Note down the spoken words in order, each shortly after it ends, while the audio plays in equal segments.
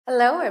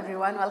Hello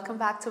everyone, welcome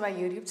back to my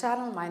YouTube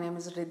channel. My name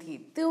is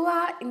Ridhi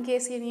Dua. In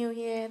case you're new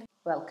here,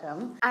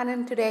 welcome. And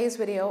in today's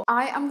video,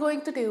 I am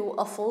going to do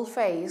a full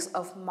face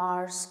of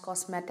Mars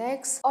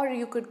Cosmetics, or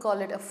you could call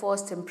it a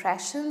first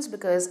impressions,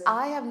 because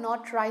I have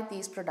not tried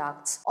these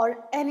products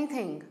or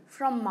anything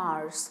from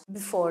Mars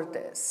before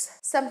this.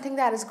 Something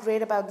that is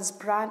great about this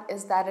brand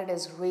is that it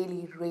is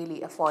really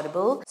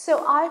affordable.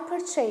 So I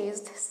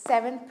purchased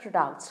 7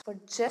 products for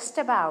just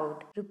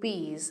about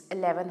rupees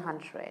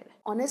 1100.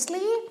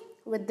 Honestly,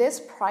 with this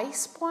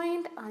price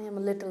point, I am a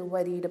little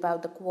worried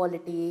about the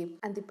quality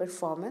and the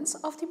performance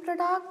of the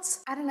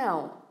products. I don't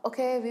know.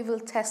 Okay, we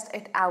will test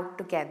it out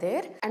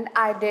together. And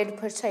I did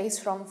purchase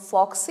from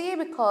Foxy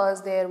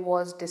because there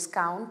was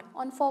discount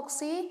on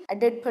Foxy. I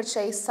did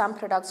purchase some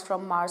products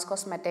from Mars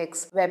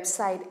Cosmetics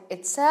website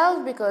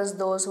itself because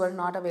those were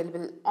not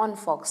available on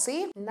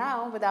Foxy.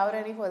 Now, without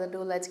any further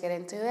ado, let's get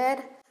into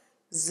it.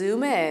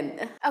 Zoom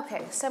in.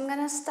 Okay, so I'm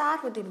gonna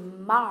start with the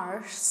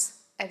Mars.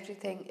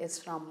 Everything is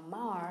from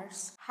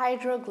Mars.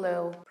 Hydro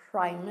Glow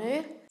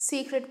Primer.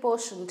 Secret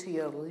potion to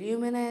your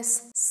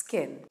luminous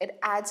skin. It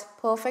adds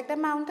perfect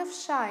amount of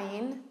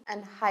shine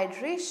and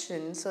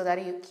hydration so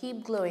that you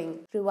keep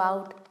glowing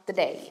throughout the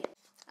day.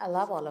 I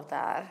love all of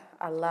that.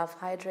 I love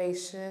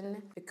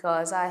hydration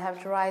because I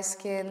have dry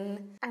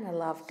skin and I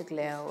love to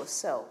glow.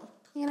 So,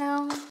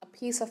 a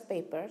piece of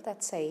paper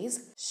that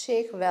says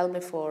shake well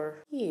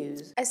before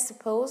use. I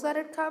suppose that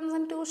it comes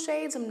in 2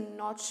 shades, I'm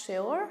not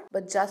sure,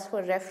 but just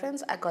for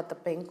reference I got the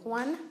pink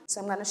one,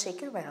 so I'm gonna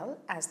shake it well,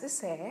 as they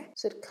say.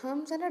 So it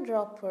comes in a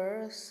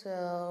dropper.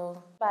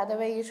 So by the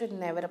way, you should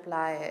never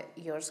apply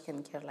your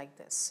skincare like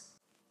this.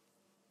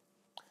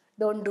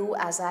 Don't do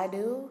as I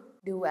do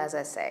as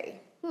I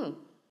say.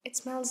 It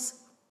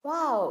smells,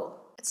 wow,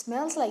 it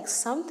smells like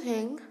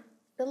something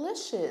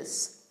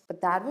delicious.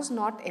 But that was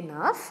not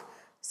enough.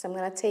 So I'm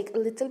gonna take a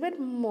little bit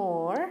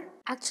more.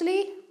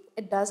 Actually,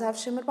 it does have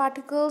shimmer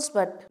particles,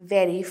 but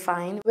very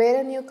fine,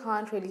 wherein you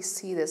can't really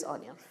see this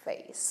on your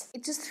face.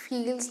 It just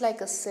feels like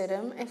a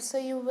serum, if so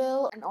you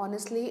will. And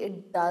honestly,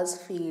 it does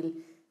feel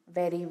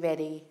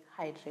very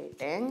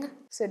hydrating.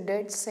 So it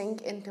did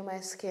sink into my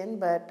skin,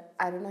 but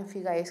I don't know if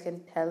you guys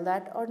can tell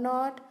that or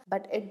not,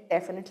 but it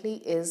definitely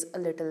is a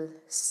little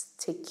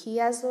sticky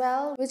as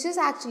well, which is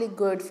actually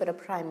good for a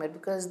primer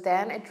because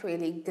then it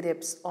really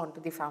grips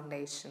onto the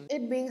foundation.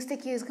 It being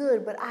sticky is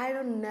good, but I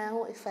don't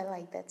know if I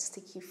like that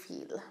sticky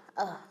feel.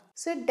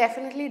 So it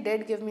definitely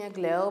did give me a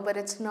glow, but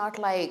it's not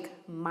like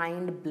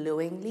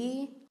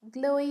mind-blowingly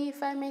glowy,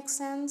 if I make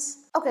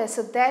sense. Okay,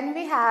 so then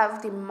we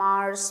have the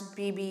Mars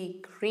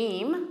BB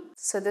cream.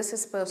 So this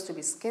is supposed to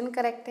be skin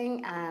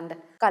correcting and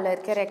color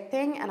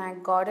correcting, and I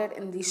got it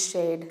in the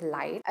shade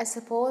light. I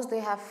suppose they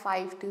have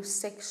 5 to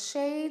 6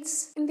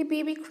 shades in the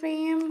BB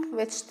cream,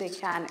 which they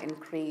can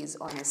increase,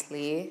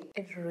 honestly.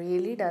 It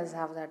really does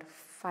have that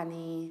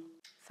funny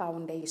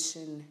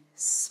foundation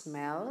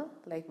smell,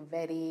 like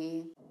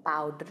very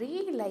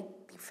powdery,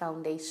 like the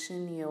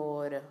foundation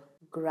your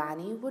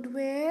granny would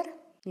wear.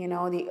 You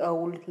know, the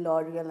old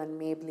L'Oreal and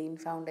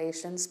Maybelline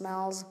foundation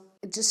smells.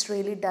 It just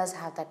really does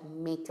have that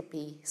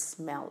makeup-y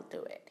smell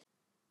to it.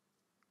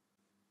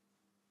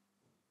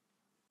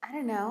 I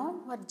don't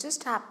know what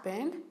just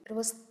happened. It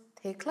was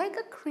thick like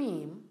a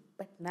cream,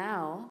 but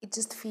now it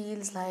just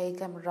feels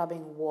like I'm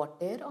rubbing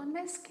water on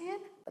my skin.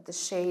 But the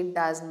shade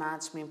does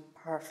match me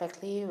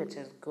perfectly, which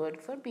is good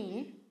for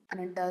me. And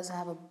it does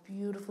have a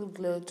beautiful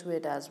glow to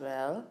it as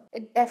well.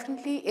 It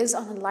definitely is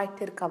on a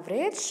lighter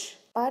coverage,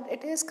 but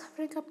it is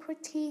covering up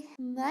pretty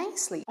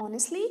nicely.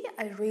 Honestly,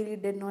 I really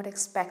did not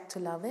expect to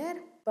love it,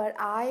 but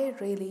I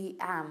really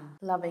am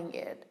loving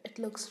it. It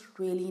looks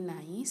really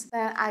nice.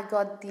 Then I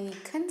got the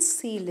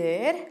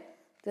concealer.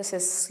 This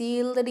is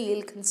Seal the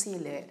Deal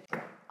concealer.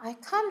 I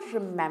can't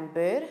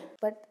remember,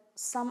 but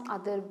some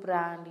other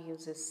brand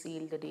uses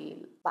Seal the Deal.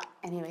 But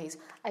anyways,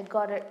 I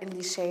got it in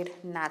the shade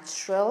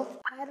Natural.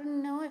 I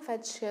don't know if I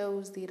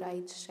chose the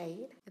right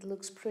shade. It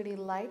looks pretty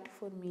light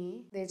for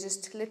me. They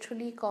just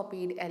literally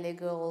copied LA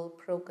Girl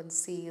Pro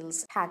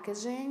Conceal's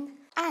packaging.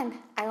 And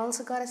I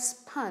also got a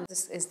sponge.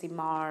 This is the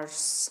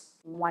Mars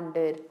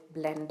Wonder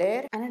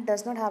Blender. And it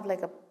does not have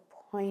like a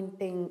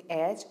pointing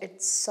edge.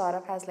 It sort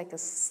of has like a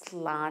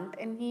slant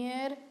in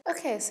here.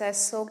 Okay, so I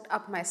soaked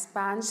up my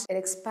sponge. It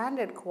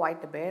expanded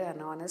quite a bit,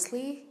 and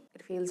honestly,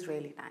 it feels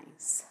really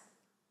nice.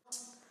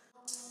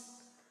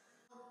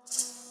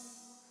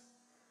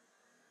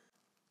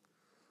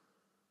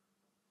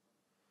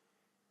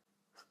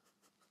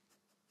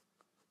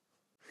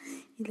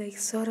 It like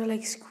sort of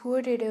like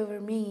squirted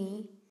over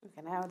me.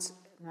 Okay,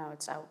 now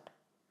it's out.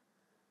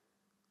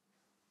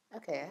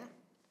 Okay.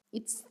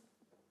 It's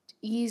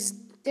is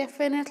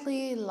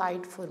definitely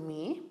light for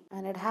me,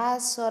 and it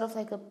has sort of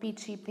like a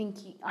peachy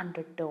pinky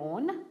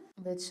undertone,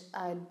 which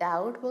I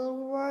doubt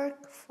will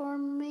work for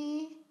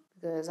me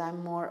because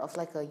I'm more of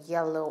like a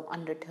yellow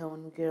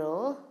undertone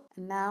girl.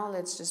 And now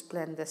let's just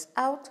blend this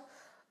out.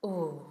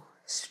 Oh,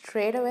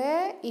 straight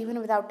away,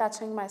 even without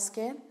touching my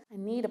skin, I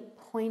need a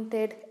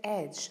pointed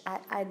edge.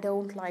 I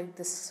don't like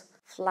this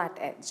flat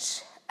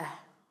edge.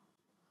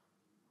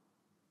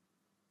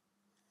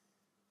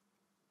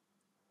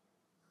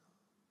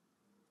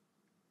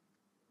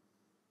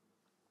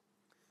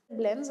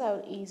 Blends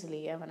out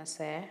easily, I wanna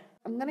say.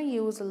 I'm gonna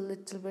use a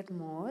little bit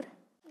more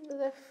because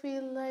I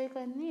feel like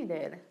I need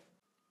it.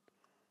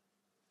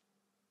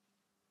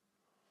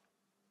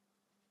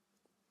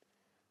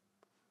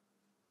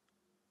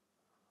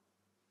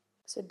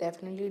 So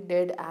definitely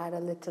did add a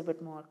little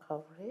bit more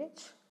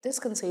coverage. This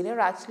concealer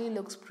actually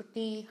looks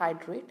pretty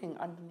hydrating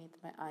underneath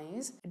my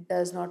eyes. It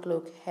does not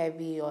look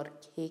heavy or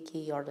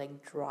cakey or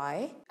like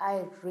dry.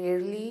 I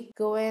rarely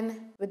go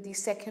in with the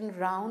second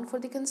round for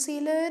the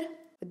concealer.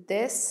 With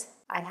this,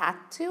 I had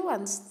to,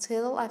 and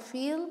still I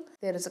feel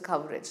there is a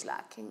coverage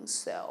lacking.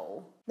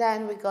 So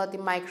then we got the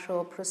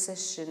Micro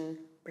Precision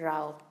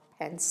Brow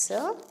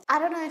Pencil. I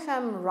don't know if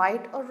I'm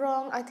right or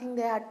wrong. I think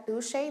they had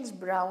two shades,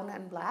 brown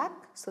and black.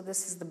 So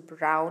this is the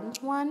brown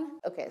one.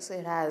 Okay, so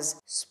it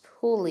has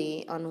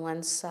spoolie on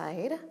one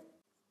side,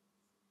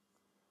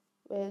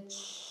 which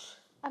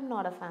I'm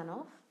not a fan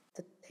of.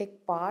 The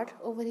thick part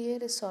over here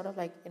is sort of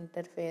like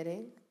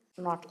interfering.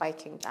 Not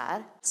liking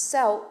that.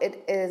 So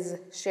it is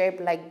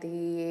shaped like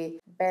the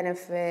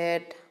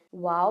Benefit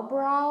Wow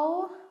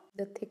Brow.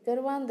 The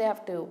thicker one, they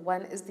have two.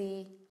 One is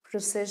the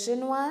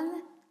Precision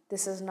one.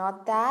 This is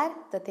not that.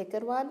 The thicker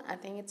one, I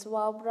think it's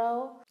Wow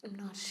Brow. I'm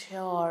not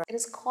sure. It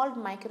is called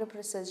Micro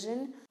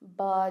Precision,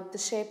 but the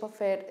shape of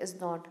it is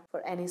not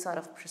for any sort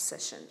of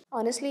precision.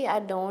 Honestly, I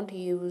don't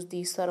use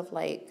these sort of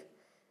like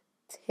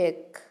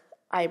thick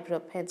eyebrow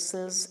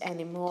pencils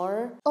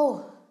anymore.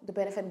 Oh, the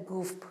Benefit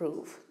Goof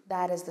Proof.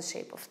 That is the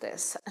shape of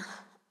this.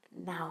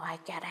 Now I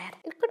get it.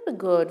 It could be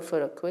good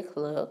for a quick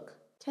look.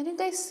 Can you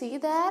guys see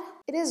that?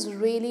 It is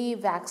really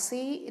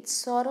waxy. It's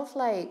sort of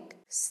like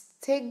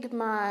sticked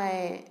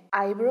my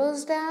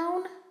eyebrows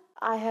down.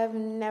 I have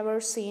never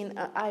seen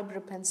an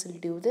eyebrow pencil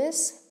do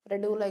this, but I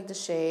do like the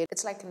shade.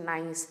 It's like a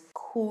nice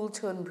cool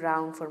tone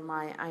brown for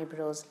my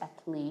eyebrows at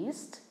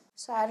least.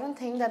 So I don't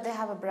think that they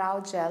have a brow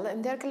gel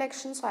in their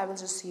collection, so I will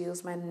just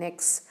use my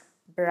NYX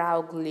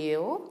brow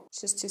glue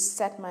just to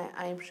set my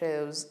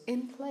eyebrows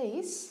in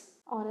place.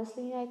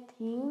 Honestly, I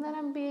think that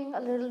I'm being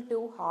a little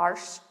too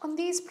harsh on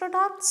these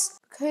products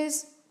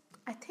because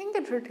I think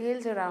it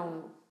retails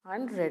around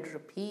 100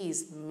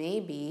 rupees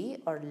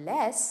maybe or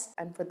less,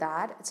 and for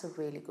that it's a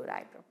really good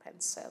eyebrow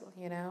pencil,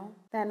 you know.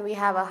 Then we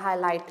have a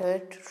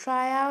highlighter to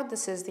try out.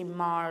 This is the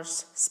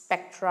Mars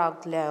Spectra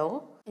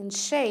Glow in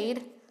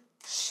shade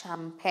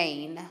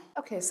Champagne.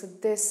 Okay, so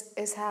this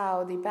is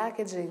how the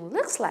packaging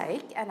looks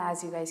like, and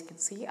as you guys can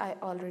see, I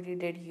already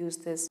did use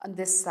this on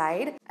this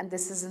side, and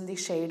this is in the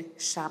shade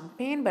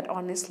Champagne, but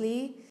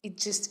honestly it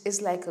just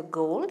is like a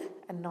gold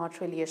and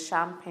not really a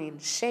champagne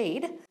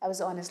shade. I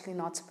was honestly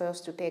not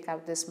supposed to take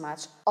out this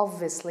much,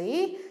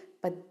 obviously,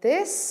 but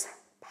this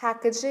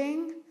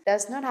packaging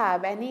does not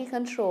have any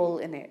control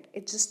in it.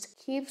 It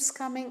just keeps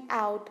coming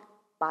out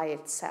by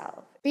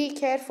itself. Be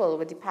careful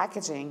with the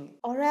packaging,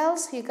 or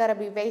else you gotta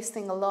be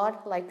wasting a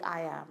lot like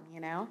I am, you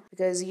know,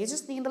 because you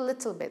just need a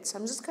little bit. So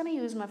I'm just gonna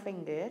use my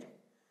finger,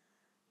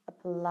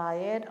 apply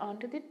it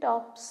onto the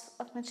tops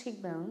of my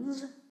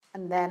cheekbones,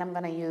 and then I'm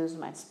gonna use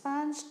my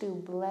sponge to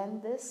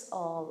blend this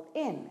all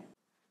in.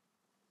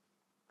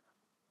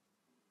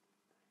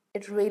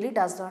 It really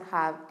does not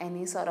have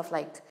any sort of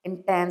like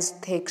intense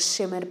thick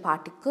shimmer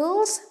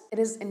particles. It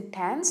is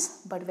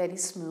intense but very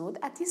smooth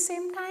at the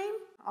same time.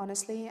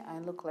 Honestly, I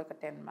look like a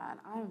tin man.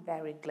 I'm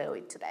very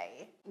glowy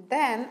today.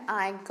 Then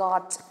I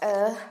got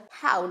a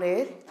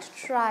powder to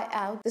try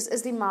out. This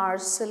is the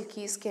Mars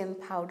Silky Skin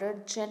Powder.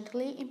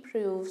 Gently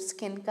improves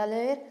skin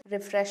color,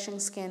 refreshing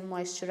skin,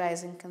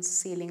 moisturizing,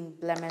 concealing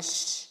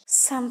blemish.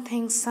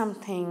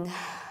 Something.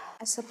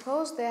 I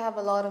suppose they have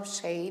a lot of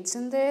shades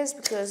in this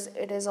because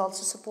it is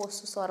also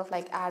supposed to sort of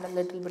like add a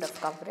little bit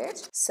of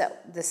coverage. So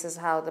this is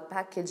how the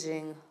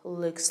packaging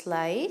looks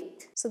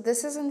like. So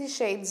this is in the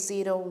shade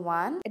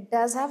 01. It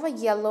does have a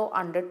yellow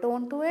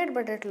undertone to it,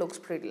 but it looks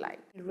pretty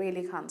light. You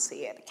really can't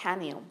see it,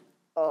 can you?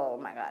 Oh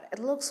my god, it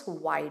looks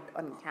white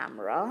on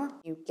camera.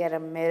 You get a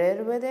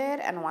mirror with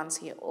it, and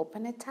once you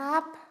open it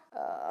up,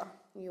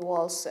 you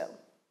also...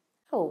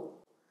 Oh,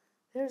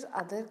 there's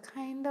other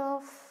kind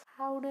of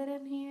powder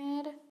in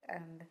here,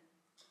 and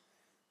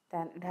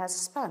then it has a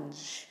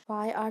sponge.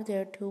 Why are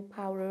there two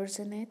powders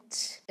in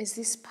it? Is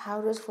these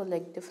powders for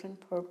like different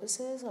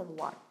purposes or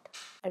what?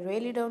 I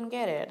really don't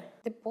get it.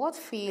 They both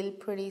feel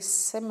pretty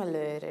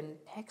similar in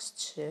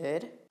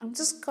texture. I'm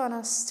just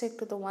gonna stick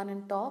to the one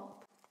on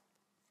top.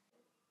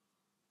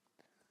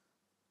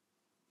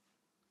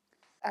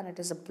 And it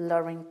is a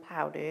blurring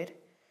powder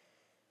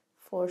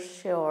for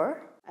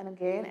sure. And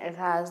again, it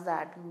has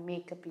that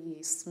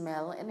makeup-y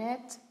smell in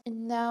it.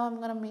 And now I'm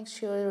gonna make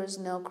sure there is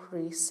no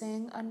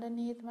creasing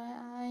underneath my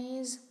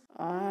eyes.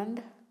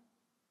 And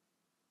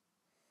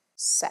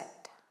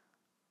set.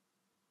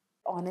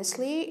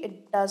 Honestly,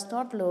 it does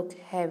not look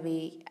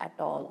heavy at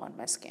all on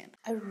my skin.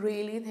 I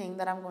really think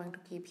that I'm going to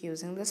keep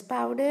using this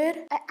powder.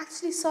 I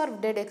actually sort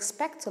of did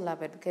expect to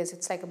love it because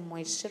it's like a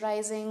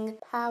moisturizing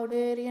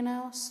powder, you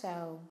know.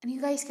 So, and you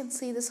guys can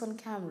see this on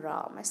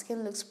camera. My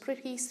skin looks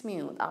pretty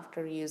smooth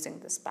after using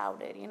this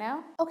powder, you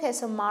know. Okay,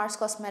 so Mars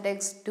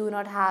Cosmetics do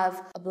not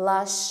have a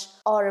blush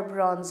or a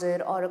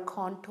bronzer or a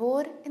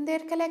contour in their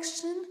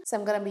collection. So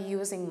I'm gonna be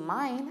using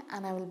mine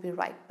and I will be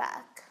right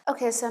back.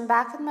 Okay, so I'm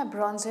back with my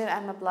bronzer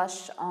and my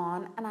blush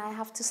on, and I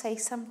have to say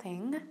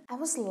something. I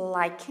was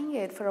liking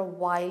it for a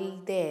while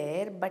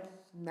there, but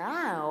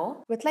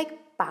now with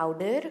like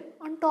powder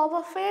on top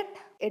of it,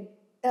 it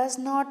does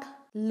not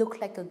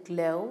look like a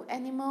glow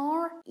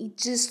anymore. It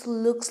just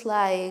looks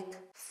like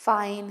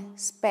fine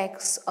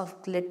specks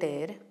of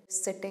glitter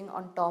sitting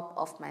on top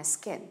of my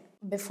skin.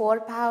 Before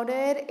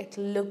powder, it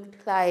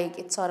looked like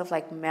it sort of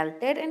like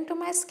melted into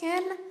my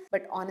skin,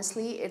 but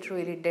honestly, it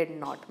really did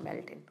not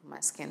melt into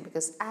my skin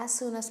because as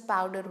soon as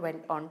powder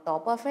went on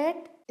top of it,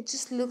 it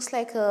just looks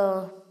like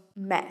a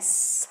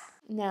mess.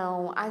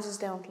 No, I just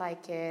don't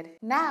like it.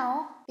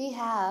 Now we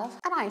have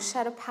an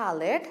eyeshadow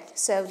palette.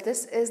 So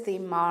this is the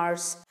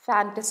Mars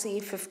Fantasy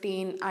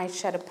 15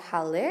 eyeshadow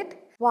palette.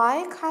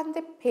 Why can't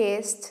they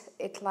paste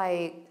it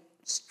like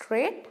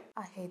straight?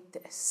 I hate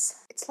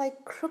this. It's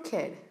like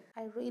crooked.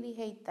 I really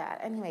hate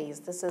that. Anyways,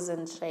 this is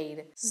in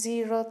shade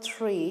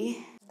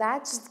 03.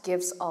 That just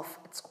gives off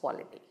its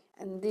quality.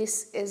 And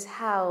this is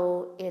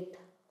how it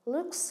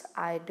looks.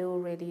 I do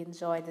really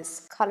enjoy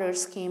this color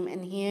scheme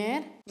in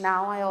here.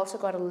 Now I also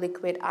got a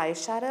liquid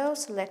eyeshadow.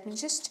 So let me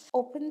just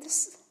open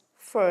this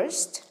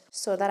first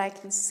so that I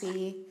can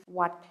see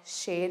what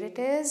shade it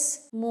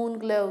is. Moon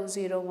Glow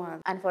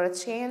 01. And for a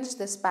change,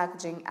 this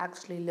packaging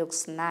actually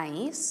looks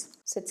nice.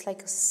 So it's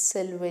like a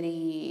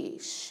silvery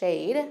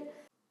shade.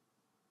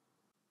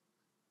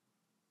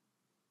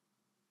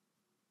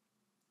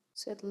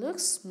 So it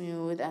looks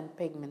smooth and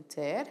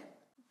pigmented.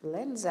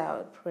 Blends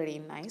out pretty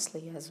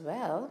nicely as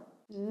well.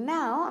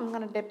 Now I'm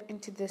gonna dip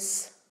into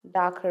this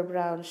darker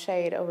brown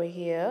shade over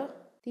here.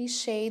 These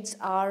shades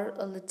are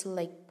a little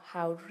like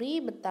powdery,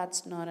 but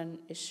that's not an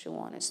issue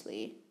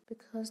honestly,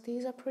 because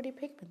these are pretty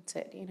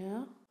pigmented, you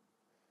know.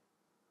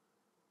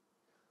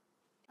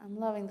 I'm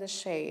loving the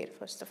shade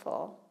first of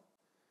all,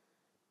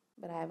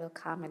 but I will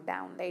calm it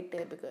down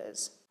later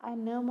because I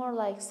no more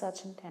like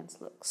such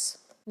intense looks.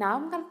 Now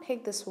I'm gonna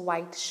pick this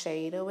white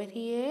shade over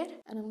here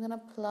and I'm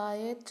gonna apply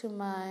it to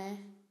my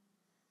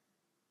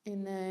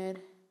inner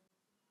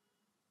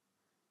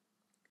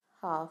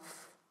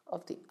half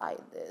of the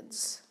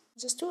eyelids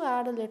just to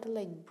add a little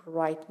like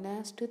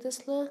brightness to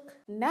this look.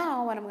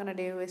 Now what I'm gonna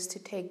do is to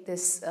take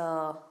this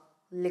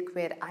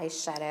liquid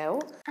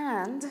eyeshadow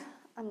and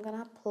I'm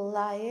gonna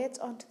apply it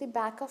onto the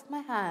back of my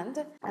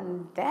hand,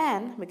 and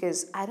then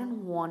because I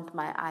don't want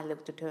my eye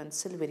look to turn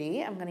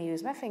silvery, I'm gonna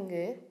use my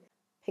finger,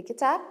 pick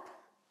it up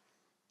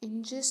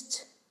and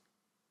just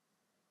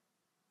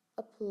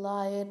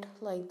apply it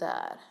like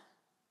that.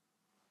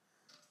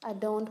 I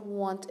don't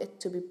want it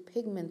to be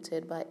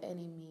pigmented by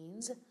any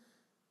means.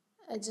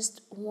 I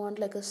just want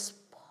like a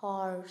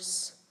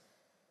sparse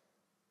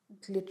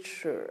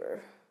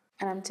glitter.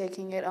 And I'm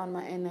taking it on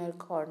my inner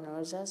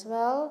corners as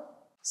well.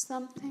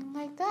 Something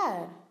like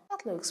that.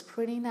 That looks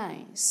pretty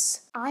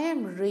nice. I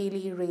am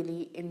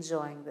really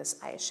enjoying this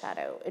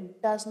eyeshadow.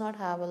 It does not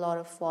have a lot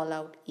of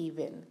fallout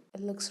even.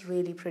 It looks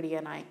really pretty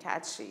and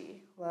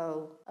eye-catchy.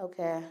 Whoa,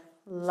 okay,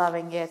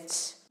 loving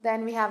it.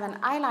 Then we have an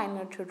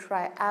eyeliner to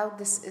try out.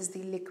 This is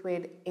the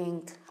liquid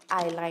ink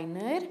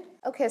eyeliner.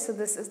 Okay, so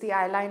this is the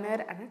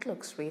eyeliner and it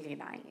looks really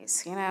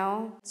nice, you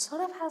know. It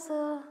sort of has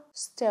a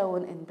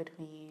stone in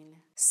between.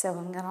 So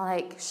I'm gonna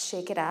like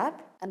shake it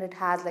up, and it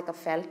has like a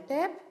felt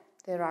tip.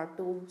 There are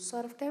two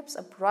sort of tips,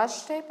 a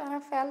brush tip and a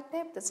felt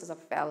tip. This is a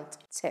felt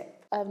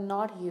tip. I have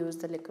not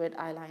used the liquid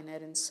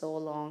eyeliner in so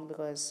long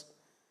because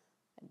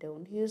I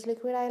don't use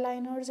liquid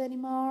eyeliners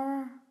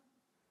anymore.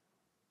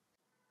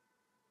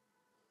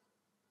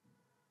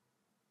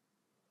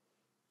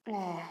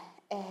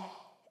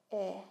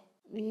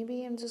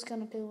 Maybe I'm just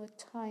gonna do a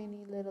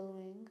tiny little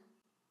wing.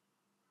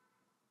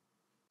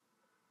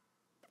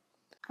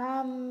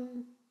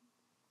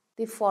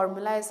 The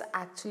formula is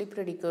actually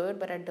pretty good,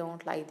 but I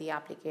don't like the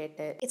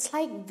applicator. It's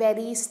like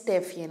very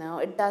stiff, you know.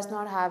 It does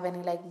not have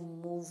any like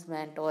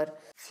movement or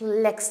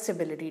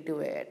flexibility to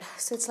it.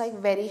 So it's like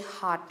very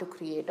hard to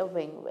create a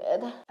wing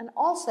with. And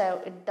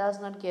also, it does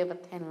not give a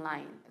thin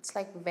line. It's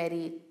like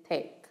very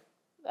thick.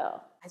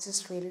 Well, I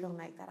just really don't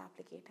like that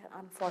applicator.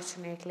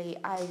 Unfortunately,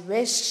 I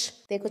wish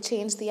they could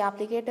change the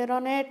applicator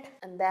on it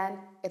and then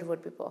it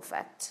would be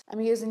perfect.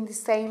 I'm using the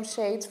same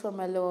shades for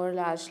my lower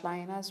lash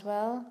line as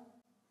well.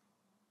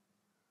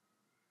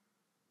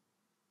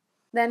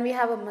 Then we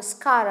have a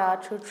mascara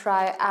to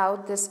try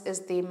out. This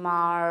is the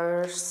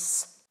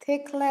Mars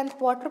Thick Length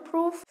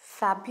Waterproof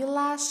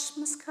Fabulash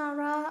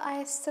Mascara,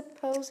 I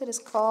suppose it is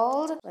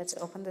called. Let's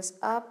open this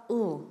up.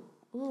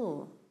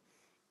 Ooh.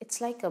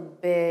 It's like a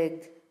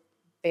big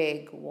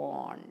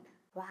wand.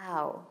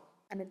 Wow.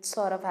 And it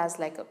sort of has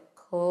like a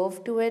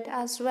curve to it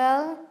as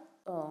well.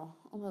 Oh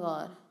my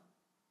god.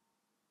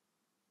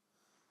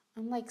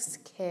 I'm like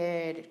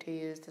scared to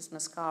use this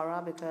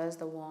mascara because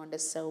the wand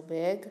is so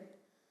big.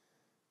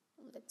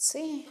 Let's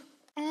see.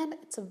 And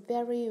it's a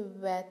very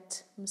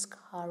wet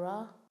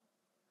mascara.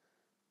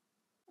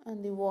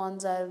 And the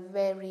wands are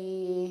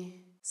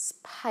very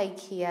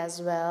spiky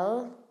as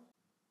well.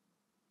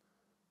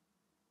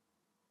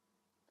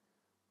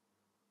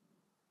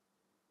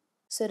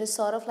 So it is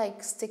sort of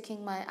like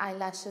sticking my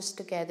eyelashes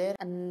together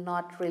and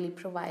not really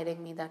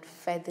providing me that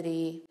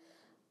feathery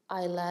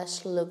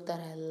eyelash look that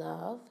I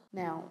love.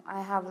 Now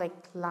I have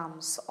like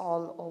clumps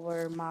all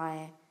over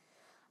my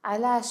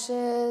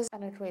eyelashes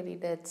and it really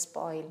did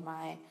spoil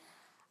my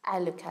eye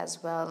look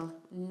as well.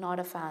 Not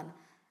a fan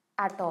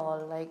at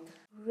all, like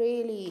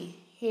really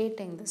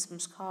hating this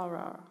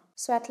mascara.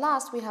 So at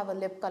last we have a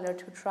lip color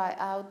to try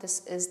out.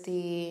 This is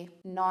the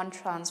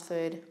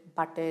non-transferred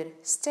butter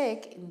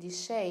stick in the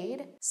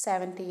shade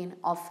 17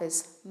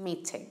 Office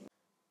Meeting.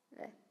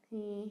 Let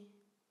me...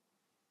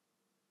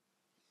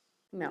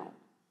 No,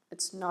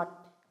 it's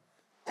not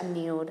a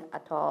nude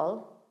at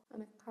all.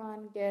 And I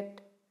can't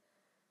get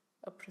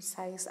a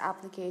precise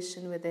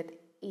application with it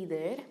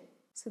either.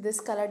 So this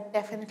color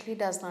definitely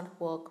does not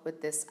work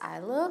with this eye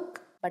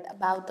look. But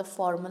about the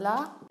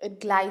formula, it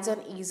glides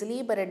on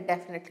easily, but it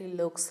definitely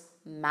looks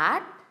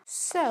matte.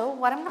 So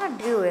what I'm gonna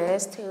do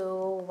is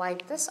to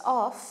wipe this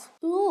off.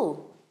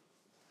 Ooh,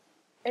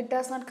 it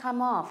does not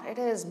come off. It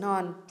is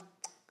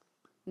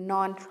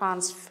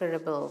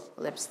non-transferable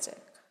lipstick.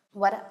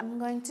 What I'm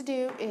going to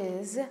do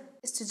is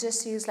to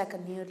just use like a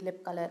nude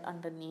lip color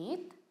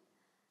underneath.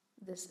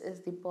 This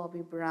is the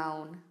Bobbi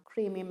Brown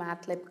creamy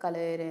matte lip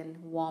color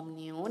in warm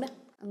nude.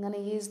 I'm gonna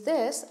use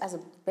this as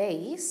a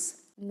base.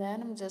 And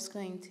then I'm just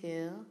going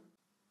to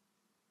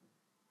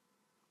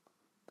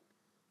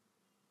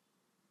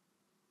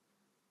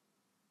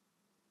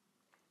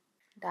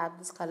dab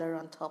this color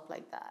on top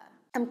like that.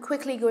 I'm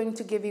quickly going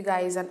to give you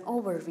guys an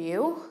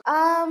overview.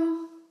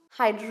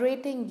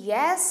 Hydrating,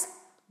 yes.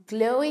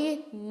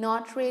 Glowy,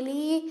 not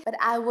really, but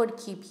I would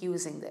keep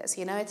using this.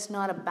 You know, it's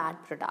not a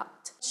bad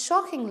product.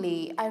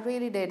 Shockingly, I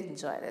really did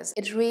enjoy this.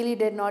 It really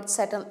did not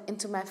settle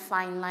into my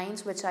fine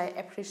lines, which I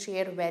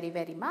appreciate very,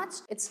 very much.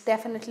 It's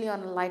definitely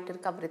on a lighter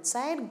coverage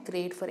side,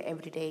 great for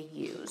everyday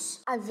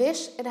use. I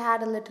wish it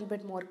had a little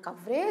bit more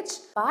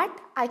coverage,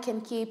 but I can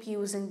keep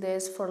using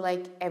this for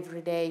like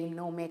everyday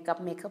no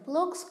makeup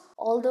looks,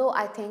 although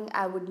I think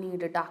I would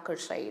need a darker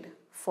shade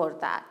for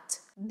that.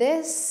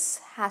 This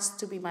has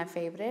to be my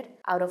favorite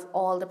out of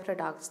all the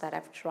products that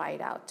I've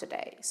tried out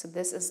today. So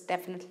this is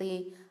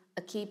definitely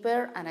a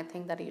keeper and I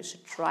think that you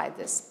should try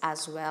this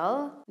as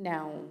well.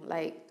 No,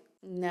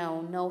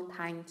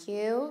 thank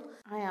you.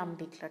 I am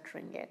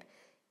decluttering it.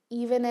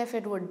 Even if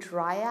it would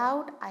dry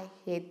out, I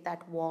hate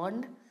that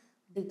wand.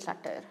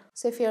 Declutter.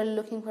 So if you're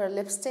looking for a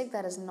lipstick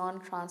that is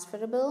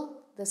non-transferable,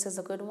 this is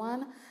a good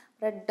one.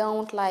 But I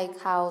don't like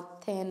how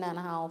thin and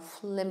how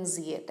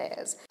flimsy it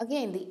is.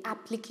 Again, the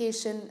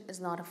application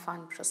is not a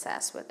fun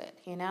process with it,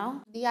 you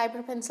know? The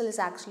eyebrow pencil is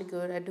actually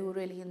good. I do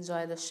really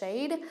enjoy the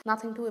shade.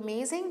 Nothing too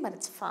amazing, but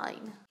it's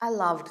fine. I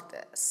loved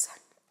this.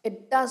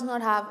 It does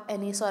not have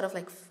any sort of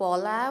like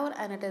fallout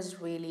and it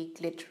is really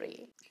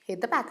glittery.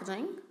 Hate the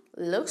packaging.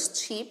 Looks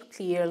cheap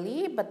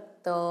clearly, but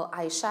the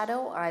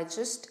eyeshadow, I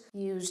just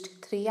used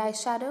 3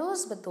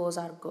 eyeshadows, but those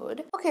are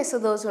good. Okay, so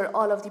those were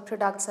all of the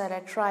products that I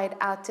tried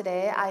out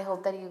today. I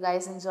hope that you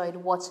guys enjoyed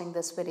watching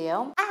this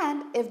video.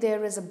 And if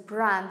there is a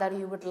brand that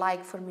you would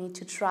like for me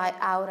to try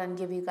out and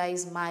give you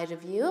guys my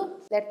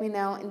review, let me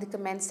know in the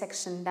comment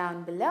section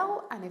down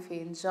below. And if you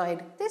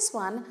enjoyed this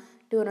one,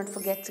 do not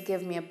forget to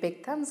give me a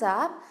big thumbs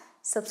up.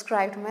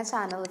 Subscribe to my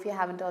channel if you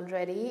haven't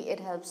already. It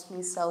helps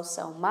me so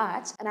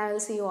much. And I will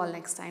see you all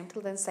next time.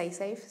 Till then, stay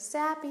safe, stay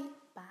happy.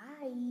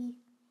 Bye.